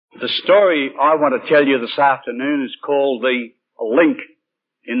The story I want to tell you this afternoon is called The Link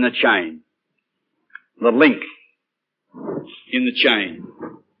in the Chain. The link in the chain.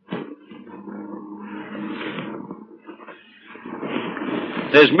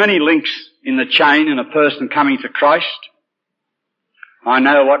 There's many links in the chain in a person coming to Christ. I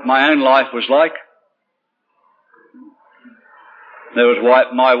know what my own life was like. There was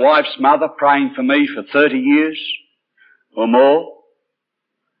my wife's mother praying for me for 30 years or more.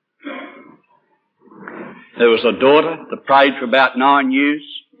 There was a daughter that prayed for about 9 years.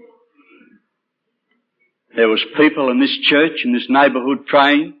 There was people in this church, in this neighbourhood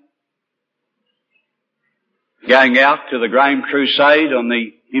praying. Going out to the Graham Crusade on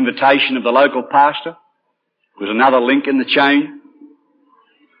the invitation of the local pastor was another link in the chain.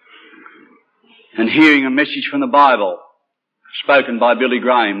 And hearing a message from the Bible spoken by Billy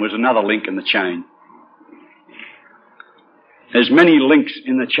Graham was another link in the chain. There's many links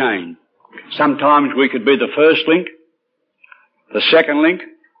in the chain. Sometimes we could be the first link, the second link,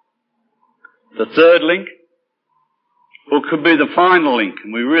 the third link, or it could be the final link.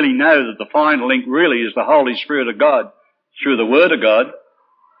 And we really know that the final link really is the Holy Spirit of God through the Word of God.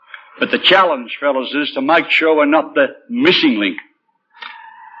 But the challenge, fellas, is to make sure we're not the missing link.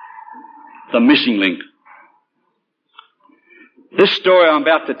 The missing link. This story I'm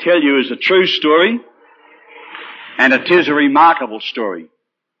about to tell you is a true story, and it is a remarkable story.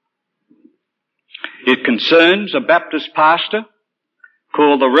 It concerns a Baptist pastor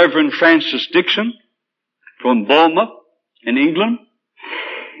called the Reverend Francis Dixon from Bournemouth in England,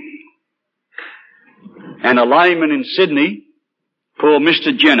 and a layman in Sydney called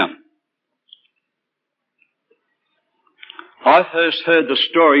Mr. Jenner. I first heard the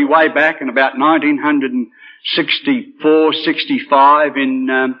story way back in about 1964, 65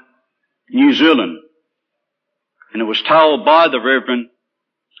 in New Zealand. And it was told by the Reverend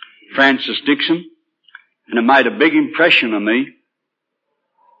Francis Dixon, and it made a big impression on me.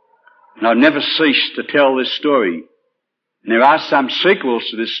 And I've never ceased to tell this story. And there are some sequels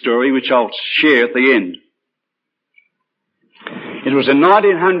to this story which I'll share at the end. It was in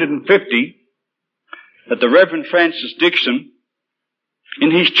 1950 that the Reverend Francis Dixon,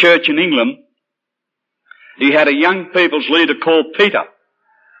 in his church in England, he had a young people's leader called Peter.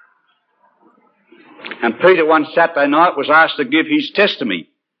 And Peter one Saturday night was asked to give his testimony.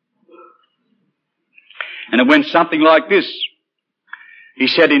 And it went something like this. He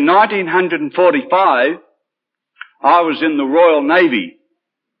said, in 1945, I was in the Royal Navy,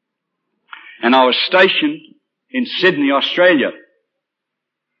 and I was stationed in Sydney, Australia.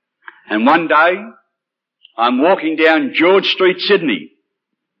 And one day, I'm walking down George Street, Sydney,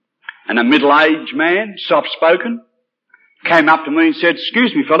 and a middle-aged man, soft-spoken, came up to me and said,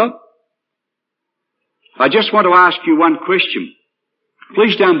 "Excuse me, fella, I just want to ask you one question.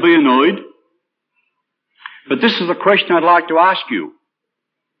 Please don't be annoyed, but this is the question I'd like to ask you.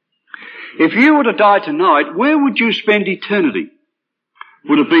 If you were to die tonight, where would you spend eternity?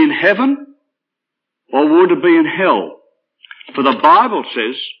 Would it be in heaven or would it be in hell? For the Bible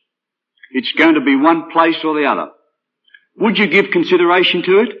says it's going to be one place or the other. Would you give consideration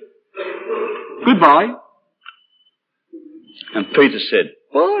to it? Goodbye." And Peter said,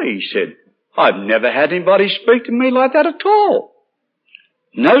 "Boy," he said, "I've never had anybody speak to me like that at all.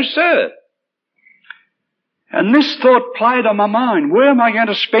 No, sir." And this thought played on my mind. Where am I going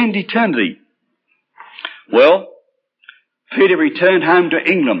to spend eternity? Well, Peter returned home to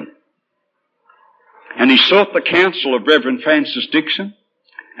England, and he sought the counsel of Reverend Francis Dixon,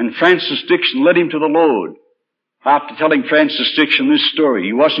 and Francis Dixon led him to the Lord. After telling Francis Dixon this story,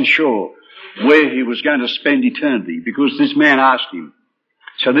 he wasn't sure where he was going to spend eternity because this man asked him.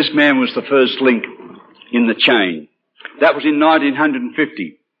 So this man was the first link in the chain. That was in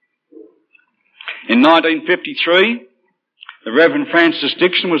 1950. In 1953, the Reverend Francis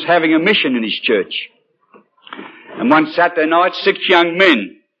Dixon was having a mission in his church. And one Saturday night, 6 young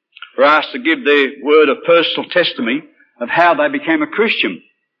men were asked to give their word of personal testimony of how they became a Christian.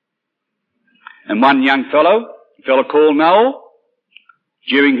 And one young fellow, a fellow called Noel,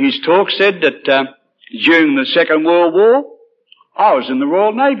 during his talk said that during the Second World War, I was in the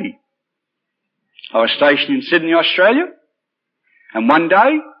Royal Navy. I was stationed in Sydney, Australia, and one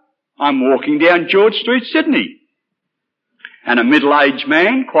day I'm walking down George Street, Sydney, and a middle-aged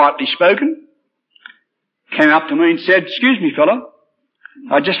man, quietly spoken, came up to me and said, "Excuse me, fella,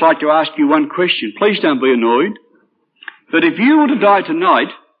 I'd just like to ask you one question. Please don't be annoyed. But if you were to die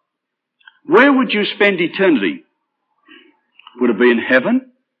tonight, where would you spend eternity? Would it be in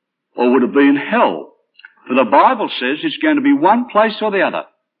heaven or would it be in hell? For the Bible says it's going to be one place or the other.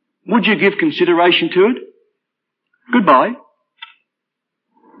 Would you give consideration to it? Goodbye."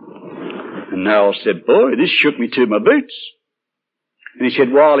 And Noel said, boy, this shook me to my boots. And he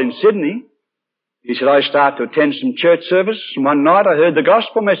said, while in Sydney, he said, I started to attend some church service, and one night I heard the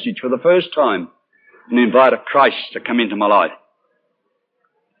gospel message for the first time and invited Christ to come into my life.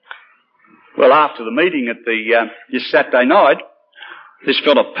 Well, after the meeting at this Saturday night, this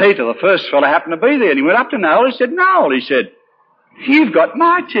fellow Peter, the first fellow, happened to be there, and he went up to Noel. He said, Noel, he said, you've got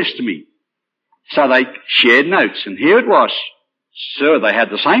my testimony. So they shared notes, and here it was. Sir, they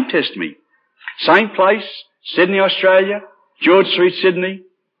had the same testimony. Same place, Sydney, Australia, George Street, Sydney.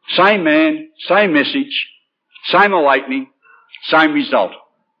 Same man, same message, same awakening, same result.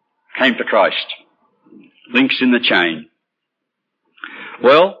 Came to Christ. Links in the chain.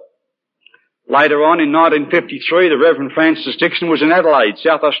 Well, later on in 1953, the Reverend Francis Dixon was in Adelaide,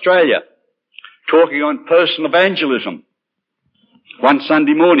 South Australia, talking on personal evangelism one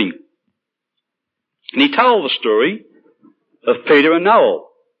Sunday morning. And he told the story of Peter and Noel.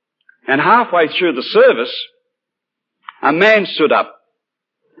 And halfway through the service, a man stood up.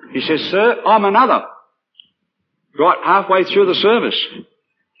 He says, sir, I'm another. Right halfway through the service.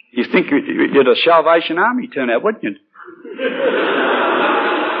 You think you'd a Salvation Army turn out, wouldn't you?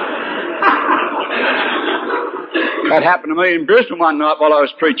 That happened to me in Brisbane one night while I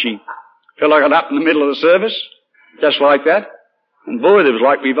was preaching. Fellow got up in the middle of the service, just like that. And boy, there was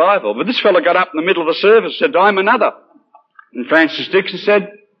like revival. But this fellow got up in the middle of the service and said, I'm another. And Francis Dixon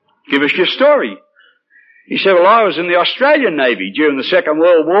said, give us your story. He said, well, I was in the Australian Navy during the Second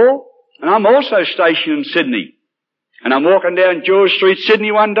World War, and I'm also stationed in Sydney. And I'm walking down George Street,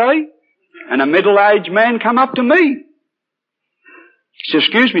 Sydney one day, and a middle-aged man come up to me. He said,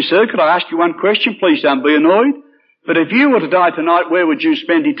 excuse me, sir, could I ask you one question? Please don't be annoyed. But if you were to die tonight, where would you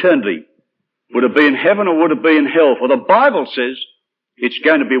spend eternity? Would it be in heaven or would it be in hell? For the Bible says it's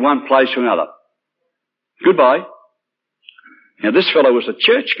going to be one place or another. Goodbye. Now, this fellow was a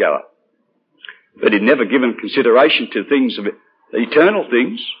churchgoer, but he'd never given consideration to things of eternal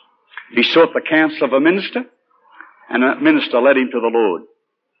things. He sought the counsel of a minister, and that minister led him to the Lord.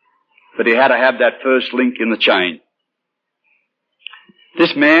 But he had to have that first link in the chain.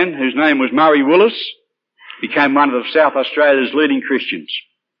 This man, whose name was Murray Willis, became one of South Australia's leading Christians.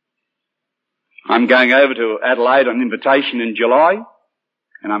 I'm going over to Adelaide on invitation in July,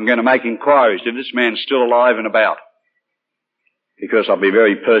 and I'm going to make inquiries if this man's still alive and about, because I'll be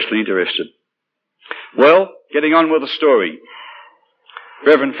very personally interested. Well, getting on with the story.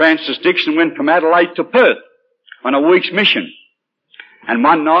 Reverend Francis Dixon went from Adelaide to Perth on a week's mission. And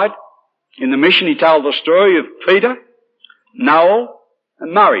one night, in the mission, he told the story of Peter, Noel,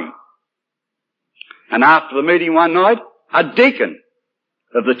 and Murray. And after the meeting one night, a deacon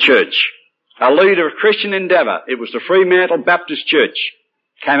of the church, a leader of Christian Endeavour, it was the Fremantle Baptist Church,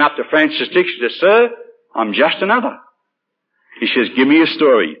 came up to Francis Dixon and said, sir, I'm just another. He says, give me a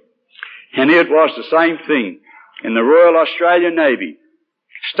story. And here it was, the same thing, in the Royal Australian Navy,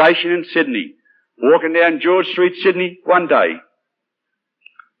 stationed in Sydney, walking down George Street, Sydney, one day.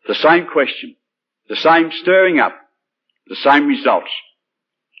 The same question, the same stirring up, the same results.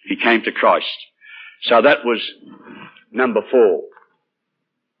 He came to Christ. So that was number 4.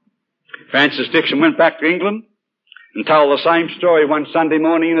 Francis Dixon went back to England and told the same story one Sunday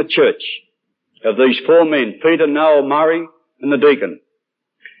morning in a church of these 4 men, Peter, Noel, Murray, and the deacon.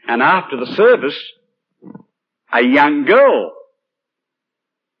 And after the service, a young girl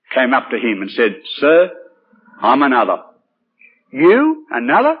came up to him and said, sir, I'm another. You?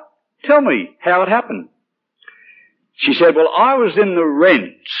 Another? Tell me how it happened. She said, well, I was in the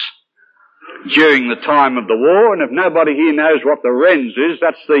Wrens during the time of the war, and if nobody here knows what the Wrens is,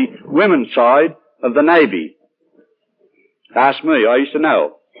 that's the women's side of the Navy. Ask me, I used to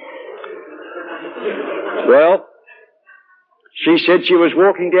know. Well, she said she was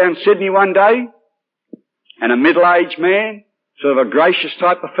walking down Sydney one day, and a middle-aged man, sort of a gracious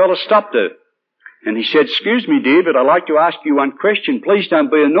type of fellow, stopped her. And he said, excuse me, dear, but I'd like to ask you one question. Please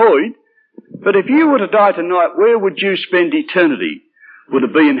don't be annoyed. But if you were to die tonight, where would you spend eternity? Would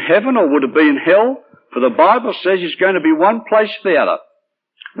it be in heaven or would it be in hell? For the Bible says it's going to be one place or the other.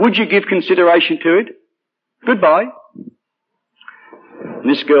 Would you give consideration to it? Goodbye. And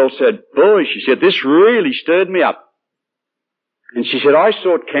this girl said, boy, she said, this really stirred me up. And she said, I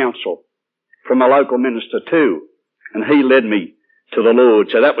sought counsel from a local minister too, and he led me to the Lord.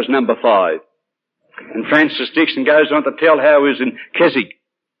 So that was number 5. And Francis Dixon goes on to tell how he was in Keswick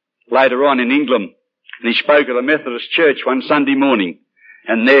later on in England, and he spoke at the Methodist Church one Sunday morning,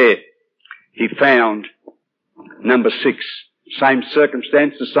 and there he found number 6. Same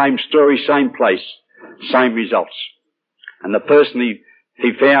circumstances, same story, same place, same results. And the person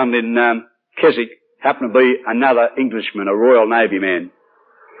he found in Keswick happened to be another Englishman, a Royal Navy man.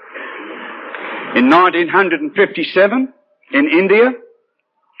 In 1957, in India,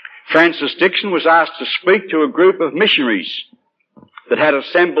 Francis Dixon was asked to speak to a group of missionaries that had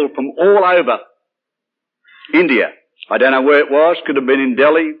assembled from all over India. I don't know where it was. Could have been in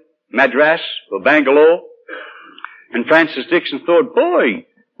Delhi, Madras, or Bangalore. And Francis Dixon thought, boy,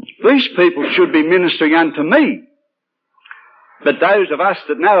 these people should be ministering unto me. But those of us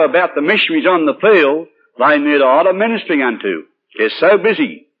that know about the missionaries on the field, they need a lot of ministering unto. They're so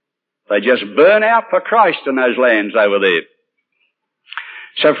busy. They just burn out for Christ in those lands over there.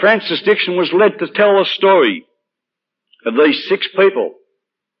 So Francis Dixon was led to tell the story of these 6 people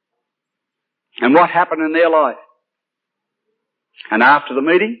and what happened in their life. And after the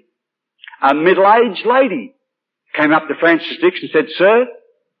meeting, a middle-aged lady came up to Francis Dixon and said, "Sir,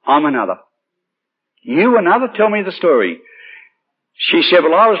 I'm another." "You another? Tell me the story." She said,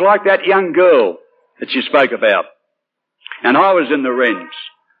 "Well, I was like that young girl that you spoke about. And I was in the Wrens.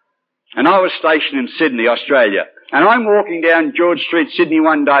 And I was stationed in Sydney, Australia. And I'm walking down George Street, Sydney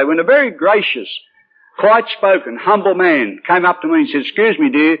one day when a very gracious, quiet-spoken, humble man came up to me and said, 'Excuse me,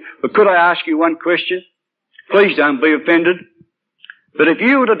 dear, but could I ask you one question? Please don't be offended. But if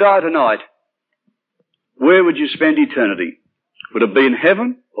you were to die tonight, where would you spend eternity? Would it be in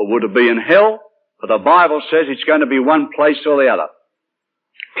heaven or would it be in hell? For the Bible says it's going to be one place or the other.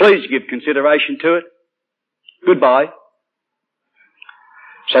 Please give consideration to it. Goodbye.'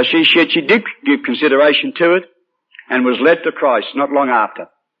 So she said she did give consideration to it and was led to Christ not long after.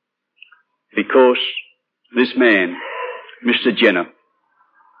 Because this man, Mr. Jenner,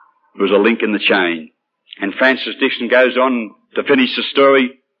 was a link in the chain. And Francis Dixon goes on to finish the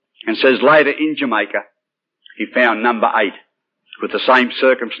story and says later in Jamaica he found number 8 with the same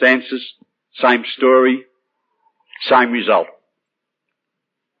circumstances, same story, same result.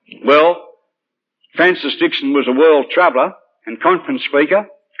 Well, Francis Dixon was a world traveller and conference speaker,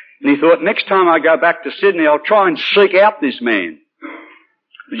 and he thought, next time I go back to Sydney, I'll try and seek out this man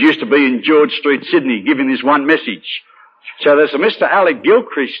who used to be in George Street, Sydney, giving this one message. So there's a Mr. Alec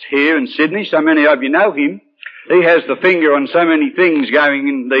Gilchrist here in Sydney. So many of you know him. He has the finger on so many things going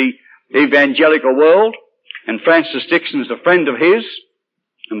in the evangelical world, and Francis Dixon is a friend of his.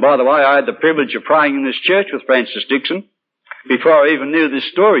 And by the way, I had the privilege of praying in this church with Francis Dixon before I even knew this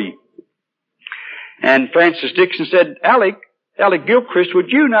story. And Francis Dixon said, Alec Gilchrist, would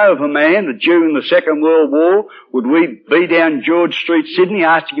you know of a man that during the Second World War would we be down George Street, Sydney,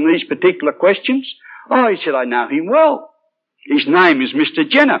 asking these particular questions? Oh, he said, I know him well. His name is Mr.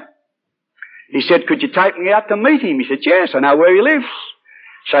 Jenner. He said, could you take me out to meet him? He said, yes, I know where he lives.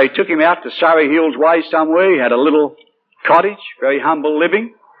 So he took him out to Surrey Hills Way somewhere. He had a little cottage, very humble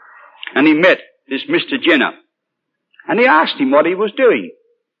living. And he met this Mr. Jenner. And he asked him what he was doing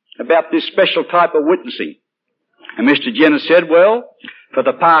about this special type of witnessing. And Mr. Jenner said, well, for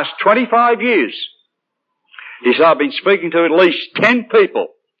the past 25 years, he said, I've been speaking to at least 10 people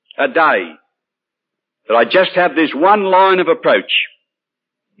a day. But I just have this one line of approach.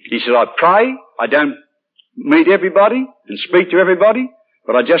 He said, I pray, I don't meet everybody and speak to everybody,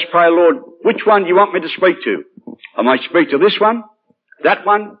 but I just pray, Lord, which one do you want me to speak to? I might speak to this one, that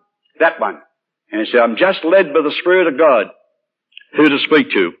one, that one. And he said, I'm just led by the Spirit of God who to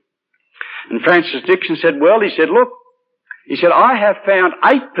speak to. And Francis Dixon said, well, he said, look, he said, I have found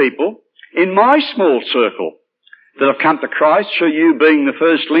 8 people in my small circle that have come to Christ through you being the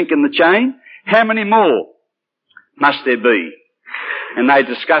first link in the chain. How many more must there be? And they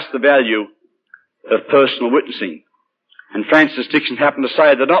discussed the value of personal witnessing. And Francis Dixon happened to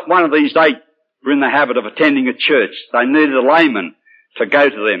say that not one of these 8 were in the habit of attending a church. They needed a layman to go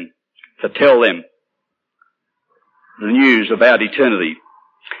to them, to tell them the news about eternity.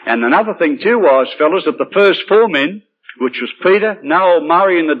 And another thing too was, fellas, that the first 4 men, which was Peter, Noel,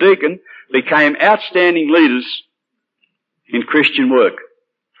 Murray and the deacon, became outstanding leaders in Christian work.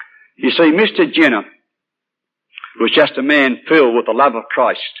 You see, Mr. Jenner was just a man filled with the love of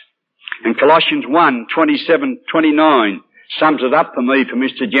Christ. And Colossians 1:27-29 sums it up for me, for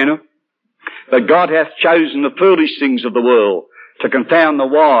Mr. Jenner. But God hath chosen the foolish things of the world to confound the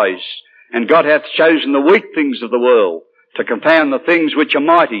wise, and God hath chosen the weak things of the world to confound the things which are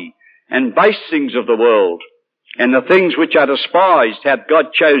mighty, and base things of the world, and the things which are despised hath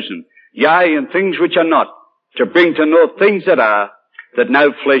God chosen, yea, and things which are not, to bring to naught things that are, that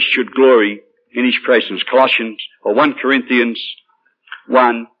no flesh should glory in his presence. Colossians, or 1 Corinthians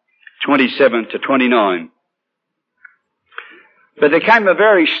 1:27-29. But there came a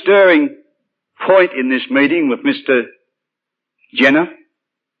very stirring point in this meeting with Mr. Jenner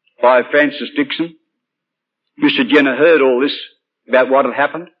by Francis Dixon. Mr. Jenner heard all this about what had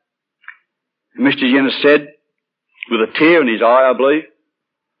happened. And Mr. Jenner said, with a tear in his eye, I believe,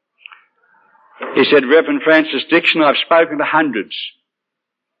 He said, Reverend Francis Dixon, I've spoken to hundreds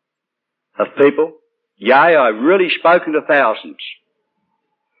of people. Yea, I've really spoken to thousands.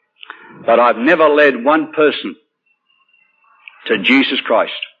 But I've never led one person to Jesus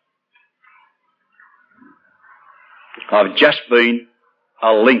Christ. I've just been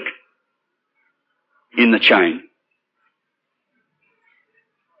a link in the chain.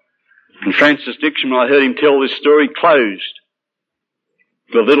 And Francis Dixon, when I heard him tell this story, closed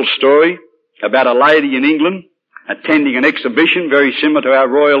with a little story about a lady in England attending an exhibition very similar to our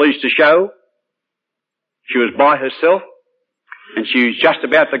Royal Easter Show. She was by herself, and she was just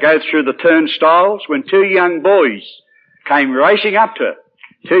about to go through the turnstiles when two young boys came racing up to her.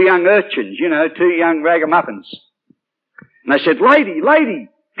 Two young urchins, two young ragamuffins. And they said, Lady,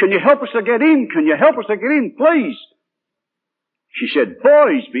 can you help us to get in? Can you help us to get in, please? She said,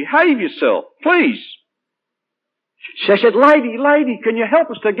 Boys, behave yourself, please. She said, Lady, can you help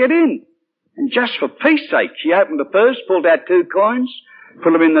us to get in? And just for peace sake, she opened the purse, pulled out 2 coins,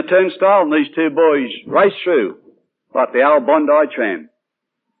 put them in the turnstile, and these 2 boys raced through like the old Bondi tram.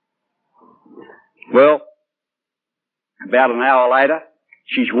 Well, about an hour later,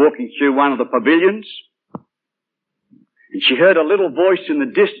 she's walking through one of the pavilions, and she heard a little voice in the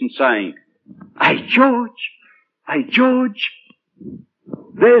distance saying, Hey, George,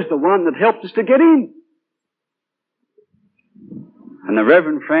 there's the one that helped us to get in. And the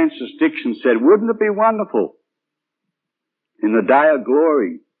Reverend Francis Dixon said, wouldn't it be wonderful in the day of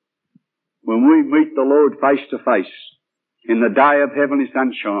glory when we meet the Lord face to face in the day of heavenly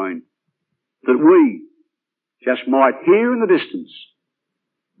sunshine that we just might hear in the distance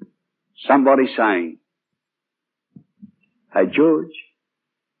somebody saying, Hey George,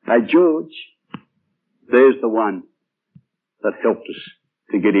 there's the one that helped us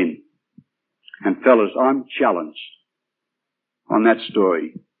to get in. And fellas, I'm challenged on that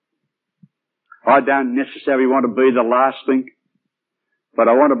story. I don't necessarily want to be the last link, but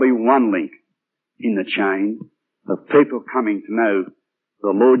I want to be one link in the chain of people coming to know the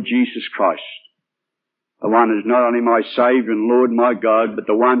Lord Jesus Christ, the one who's not only my Saviour and Lord my God, but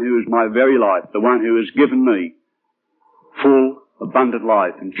the one who is my very life, the one who has given me full, abundant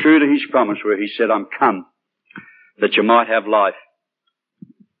life, and true to His promise where He said, I'm come that you might have life,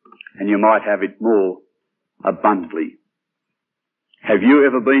 and you might have it more abundantly. Have you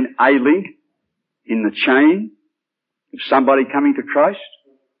ever been a link in the chain of somebody coming to Christ?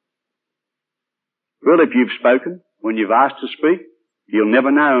 Well, if you've spoken when you've asked to speak, you'll never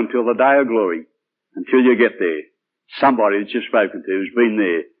know until the day of glory, until you get there. Somebody that you've spoken to has been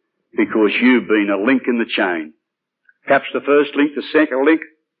there because you've been a link in the chain. Perhaps the first link, the second link,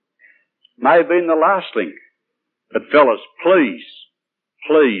 may have been the last link. But fellas, please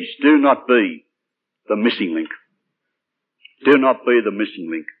do not be the missing link. Do not be the missing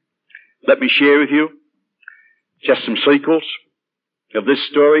link. Let me share with you just some sequels of this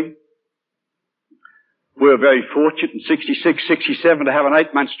story. We were very fortunate in 66, 67 to have an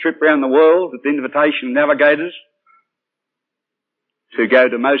 8-month trip around the world at the invitation of navigators to go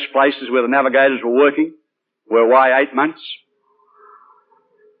to most places where the navigators were working. We're away 8 months.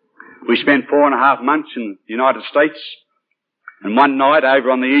 We spent 4.5 months in the United States. And one night over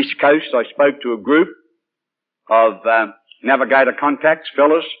on the East Coast, I spoke to a group of navigator contacts,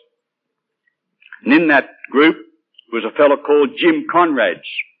 fellas. And in that group was a fellow called Jim Conrads.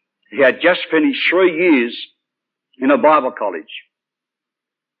 He had just finished 3 years in a Bible college.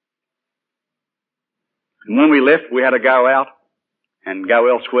 And when we left, we had to go out and go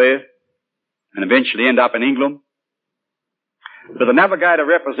elsewhere and eventually end up in England. But the navigator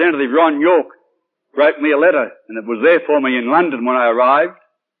representative, Ron York, wrote me a letter, and it was there for me in London when I arrived.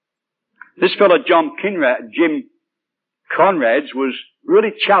 This fellow Jim Conrads was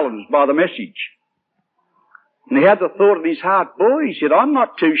really challenged by the message. And he had the thought in his heart, boy, he said, I'm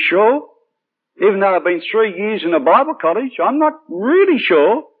not too sure. Even though I've been 3 years in a Bible college, I'm not really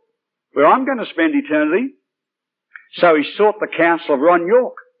sure where I'm going to spend eternity. So he sought the counsel of Ron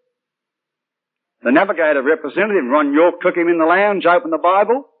York. The navigator representative, Ron York, took him in the lounge, opened the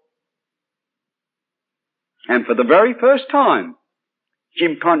Bible, and for the very first time,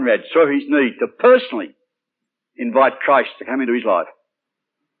 Jim Conrad saw his need to personally invite Christ to come into his life.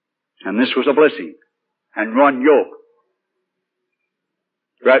 And this was a blessing. And Ron York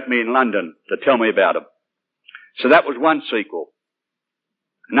wrote me in London to tell me about him. So that was one sequel.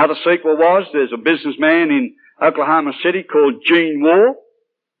 Another sequel was, there's a businessman in Oklahoma City called Gene Wall.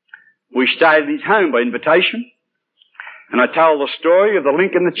 We stayed at his home by invitation, and I told the story of the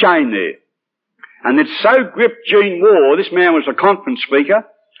link in the chain there. And it so gripped Gene Wall, this man was a conference speaker,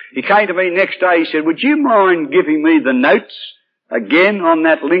 he came to me next day, he said, would you mind giving me the notes again on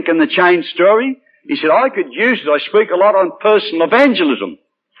that link in the chain story? He said, I could use it. I speak a lot on personal evangelism,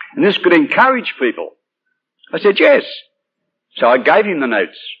 and this could encourage people. I said, yes. So I gave him the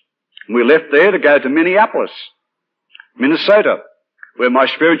notes. We left there to go to Minneapolis, Minnesota, where my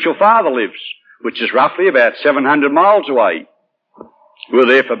spiritual father lives, which is roughly about 700 miles away. We were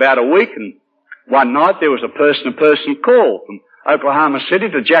there for about a week, and one night there was a person-to-person call from Oklahoma City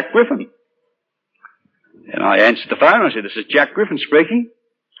to Jack Griffin. And I answered the phone. I said, this is Jack Griffin speaking.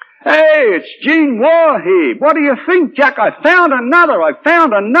 Hey, it's Gene Waugh here. What do you think, Jack? I found another.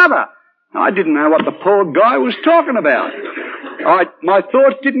 I didn't know what the poor guy was talking about. My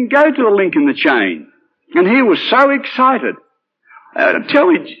thoughts didn't go to the link in the chain. And he was so excited.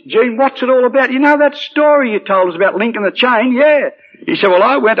 Tell me, Gene, what's it all about? You know that story you told us about link in the chain? Yeah. He said, well,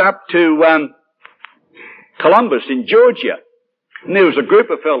 I went up to Columbus in Georgia, and there was a group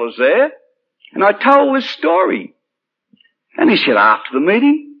of fellas there, and I told this story. And he said, after the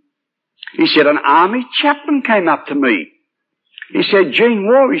meeting, he said, an army chaplain came up to me. He said, Gene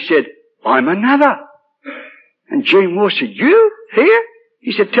Waugh, he said, I'm another. And Gene Waugh said, you? Here?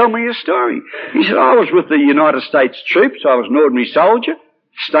 He said, tell me your story. He said, I was with the United States troops. I was an ordinary soldier,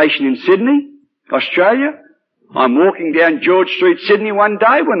 stationed in Sydney, Australia. I'm walking down George Street, Sydney one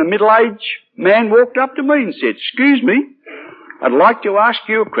day when a middle-aged man walked up to me and said, excuse me, I'd like to ask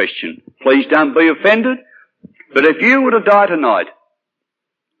you a question. Please don't be offended, but if you were to die tonight,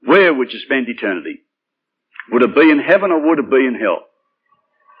 where would you spend eternity? Would it be in heaven or would it be in hell?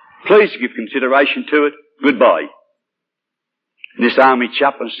 Please give consideration to it. Goodbye. And this army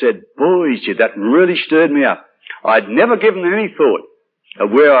chaplain said, boy, he said, that really stirred me up. I'd never given any thought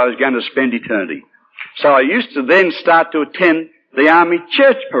of where I was going to spend eternity. So I used to then start to attend the army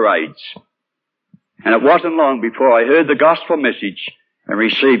church parades. And it wasn't long before I heard the gospel message and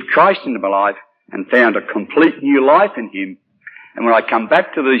received Christ into my life and found a complete new life in Him. And when I come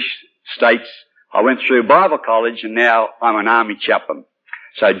back to the States, I went through Bible college and now I'm an army chaplain.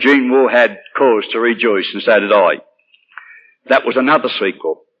 So Gene Waugh had cause to rejoice, and so did I. That was another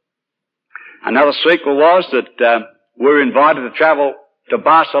sequel. Another sequel was that we were invited to travel to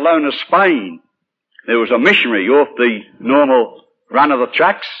Barcelona, Spain. There was a missionary off the normal run of the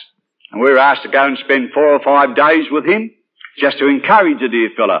tracks, and we were asked to go and spend 4 or 5 days with him, just to encourage the dear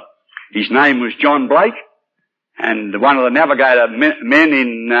fella. His name was John Blake, and one of the navigator men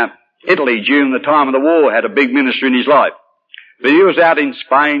in Italy during the time of the war had a big ministry in his life. But he was out in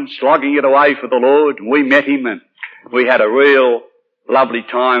Spain slogging it away for the Lord, and we met him, and we had a real lovely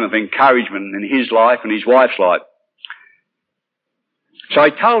time of encouragement in his life and his wife's life. So I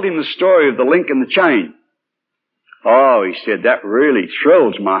told him the story of the link in the chain. Oh, he said, that really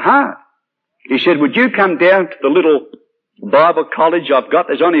thrills my heart. He said, would you come down to the little Bible college I've got?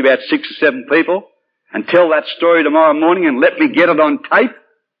 There's only about 6 or 7 people, and tell that story tomorrow morning and let me get it on tape?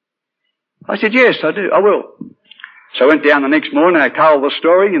 I said, yes, I do. I will. So I went down the next morning, I told the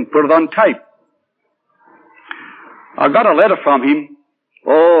story and put it on tape. I got a letter from him,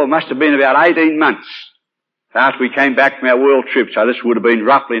 it must have been about 18 months after we came back from our world trip. So this would have been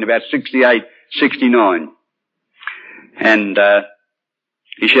roughly in about 68, 69. And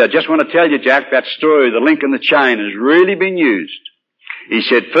he said, I just want to tell you, Jack, that story, the link in the chain, has really been used. He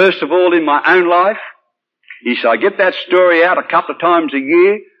said, first of all, in my own life, he said, I get that story out a couple of times a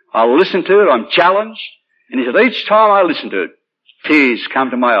year. I'll listen to it. I'm challenged. And he said, each time I listen to it, tears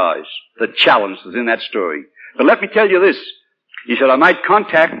come to my eyes. The challenge is in that story. But let me tell you this. He said, I made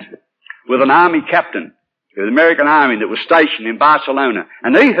contact with an army captain, the American Army that was stationed in Barcelona,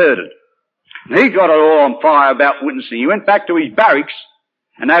 and he heard it. And he got it all on fire about witnessing. He went back to his barracks,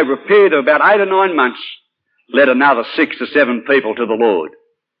 and over a period of about 8 or 9 months, led another 6 or 7 people to the Lord,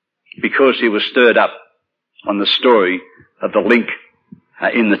 because he was stirred up on the story of the link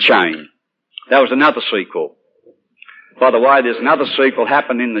in the chain. That was another sequel. By the way, there's another sequel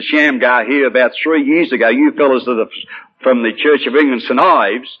happened in the Shamgar here about 3 years ago. You fellas that are from the Church of England St.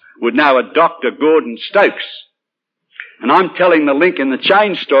 Ives would know a Dr. Gordon Stokes. And I'm telling the link in the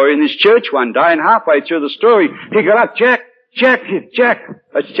chain story in this church one day, and halfway through the story, he got up, Jack,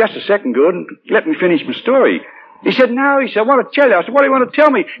 it's just a second, Gordon, let me finish my story. He said, no, he said, I want to tell you. I said, what do you want to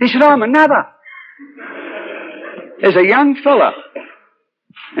tell me? He said, I'm another. There's a young fella,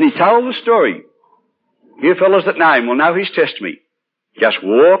 and he told the story. You fellas that know him will know his testimony. Just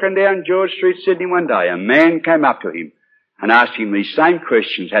walking down George Street, Sydney one day, a man came up to him and asked him these same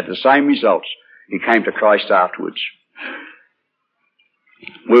questions, had the same results. He came to Christ afterwards.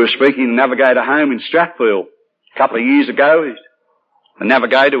 We were speaking in the Navigator home in Strathfield a couple of years ago. The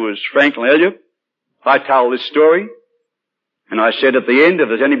Navigator was Franklin Elliott. I told this story, and I said at the end, if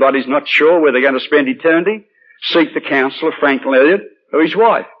there's anybody's not sure where they're going to spend eternity, seek the counsel of Franklin Elliott or his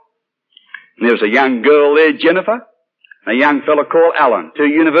wife. And there was a young girl there, Jennifer, and a young fellow called Alan, 2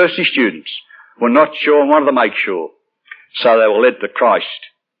 university students, were not sure and wanted to make sure. So they were led to Christ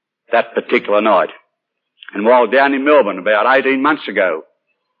that particular night. And while down in Melbourne about 18 months ago,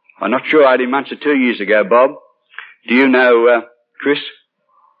 I'm not sure 18 months or 2 years ago, Bob, do you know, Chris?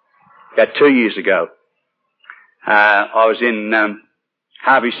 About 2 years ago, I was in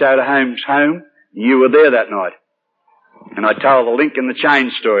Harvey Soderholm's home. You were there that night. And I told the link in the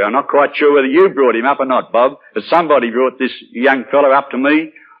chain story. I'm not quite sure whether you brought him up or not, Bob, but somebody brought this young fellow up to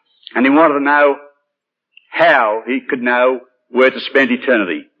me, and he wanted to know how he could know where to spend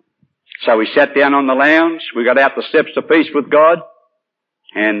eternity. So we sat down on the lounge, we got out the steps to peace with God,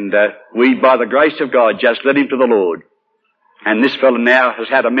 and we, by the grace of God, just led him to the Lord. And this fellow now has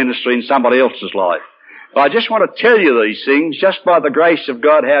had a ministry in somebody else's life. But I just want to tell you these things, just by the grace of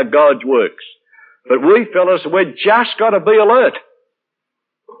God, how God works. But we fellas, we've just got to be alert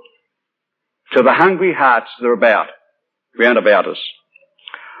to the hungry hearts that are round about us.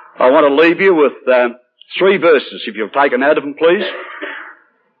 I want to leave you with 3 verses, if you'll take a note of them, please.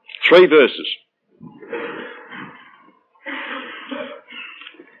 3 verses.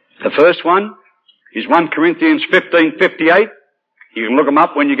 The first one is 1 Corinthians 15:58. You can look them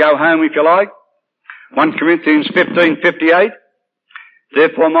up when you go home if you like. 1 Corinthians 15:58.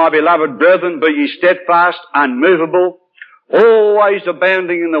 Therefore, my beloved brethren, be ye steadfast, unmovable, always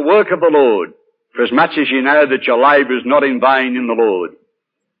abounding in the work of the Lord, for as much as you know that your labour is not in vain in the Lord.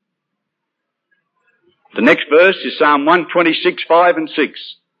 The next verse is Psalm 126:5 and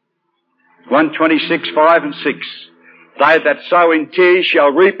 6. 126:5 and 6. They that sow in tears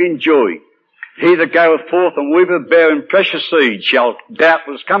shall reap in joy. He that goeth forth and weepeth bearing precious seed shall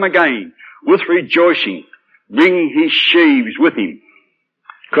doubtless come again with rejoicing, bringing his sheaves with him.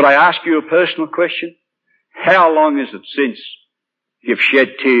 Could I ask you a personal question? How long is it since you've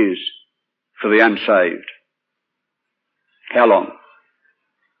shed tears for the unsaved? How long?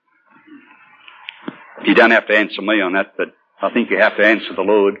 You don't have to answer me on that, but I think you have to answer the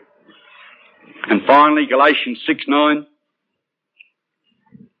Lord. And finally, Galatians 6:9.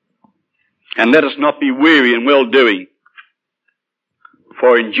 And let us not be weary in well-doing,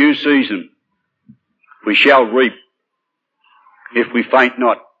 for in due season we shall reap if we faint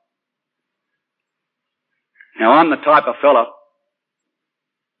not. Now, I'm the type of fellow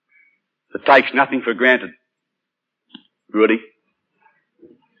that takes nothing for granted, Rudy.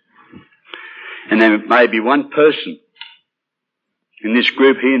 And there may be one person in this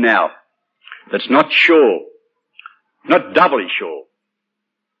group here now that's not sure, not doubly sure.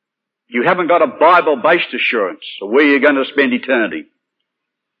 You haven't got a Bible-based assurance of where you're going to spend eternity.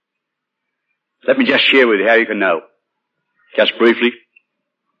 Let me just share with you how you can know. Just briefly.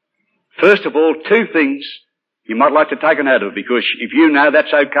 First of all, 2 things you might like to take a note of, because if you know,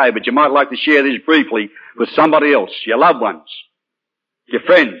 that's okay, but you might like to share this briefly with somebody else, your loved ones, your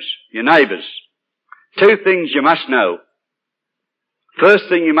friends, your neighbours. 2 things you must know. First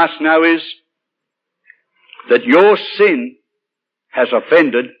thing you must know is that your sin has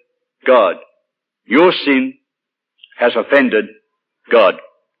offended God. Your sin has offended God.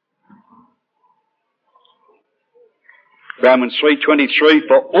 Romans 3:23,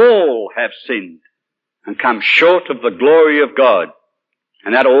 for all have sinned and come short of the glory of God.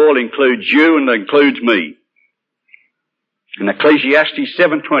 And that all includes you and includes me. And Ecclesiastes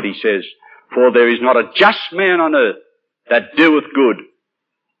 7:20 says, for there is not a just man on earth that doeth good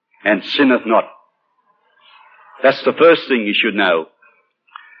and sinneth not. That's the first thing you should know.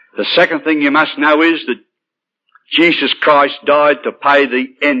 The second thing you must know is that Jesus Christ died to pay the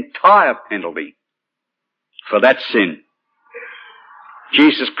entire penalty for that sin.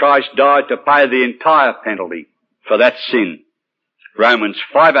 Jesus Christ died to pay the entire penalty for that sin. Romans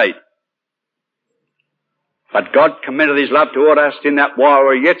 5:8. But God commended his love toward us in that while we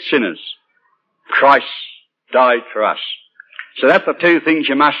were yet sinners, Christ died for us. So that's the 2 things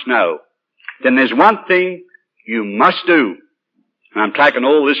you must know. Then there's one thing you must do. And I'm taking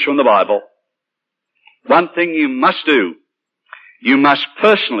all this from the Bible. One thing you must do. You must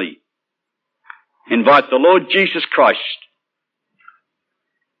personally invite the Lord Jesus Christ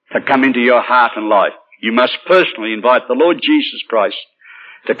to come into your heart and life. You must personally invite the Lord Jesus Christ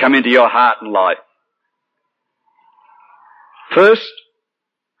to come into your heart and life. First,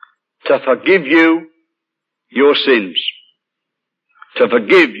 to forgive you your sins. To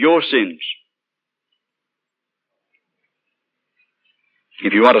forgive your sins.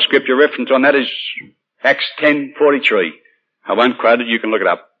 If you want a scripture reference on that, is Acts 10:43. I won't quote it, you can look it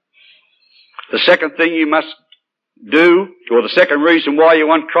up. The second thing you must do, or the second reason why you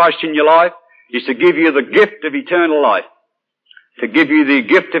want Christ in your life, is to give you the gift of eternal life. to give you the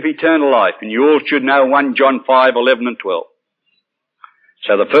gift of eternal life. And you all should know 1 John 5:11 and 12.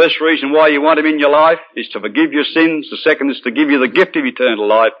 So the first reason why you want him in your life is to forgive your sins. The second is to give you the gift of eternal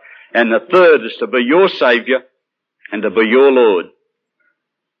life. And the third is to be your Saviour and to be your Lord.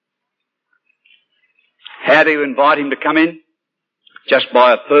 How do you invite him to come in? Just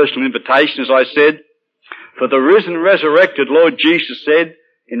by a personal invitation, as I said. For the risen, resurrected Lord Jesus said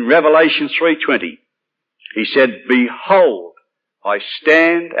in Revelation 3:20, he said, "Behold, I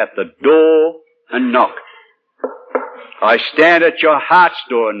stand at the door and knock. I stand at your heart's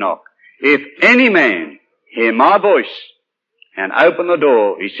door and knock. If any man hear my voice and open the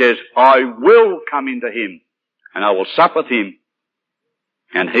door," he says, "I will come into him and I will sup with him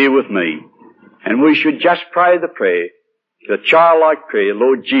and he with me." And we should just pray the prayer, the childlike prayer,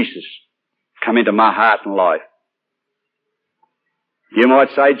 "Lord Jesus, come into my heart and life." You might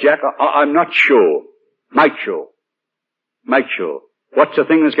say, "Jack, I'm not sure." Make sure. Make sure. What's the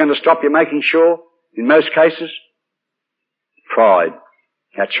thing that's going to stop you making sure in most cases? Pride.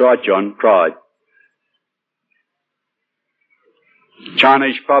 That's right, John, pride.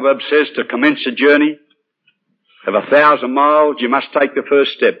 Chinese proverb says to commence a journey of 1,000 miles, you must take the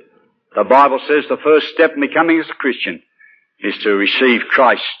first step. The Bible says the first step in becoming as a Christian is to receive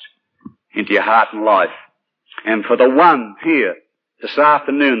Christ into your heart and life. And for the one here this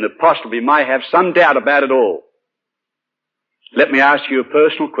afternoon that possibly may have some doubt about it all, let me ask you a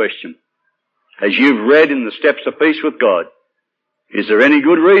personal question. As you've read in the Steps of Peace with God, is there any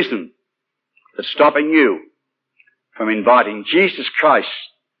good reason that's stopping you from inviting Jesus Christ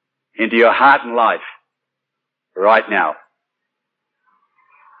into your heart and life right now?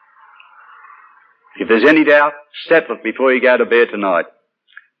 If there's any doubt, settle it before you go to bed tonight.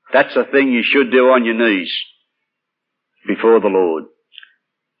 That's a thing you should do on your knees before the Lord.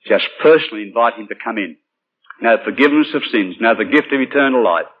 Just personally invite him to come in. Know forgiveness of sins, know the gift of eternal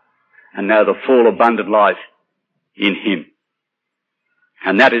life, and know the full abundant life in him.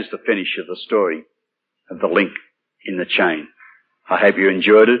 And that is the finish of the story of the link in the chain. I hope you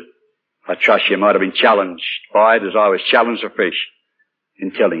enjoyed it. I trust you might have been challenged by it as I was challenged afresh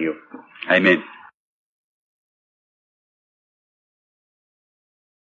in telling you. Amen.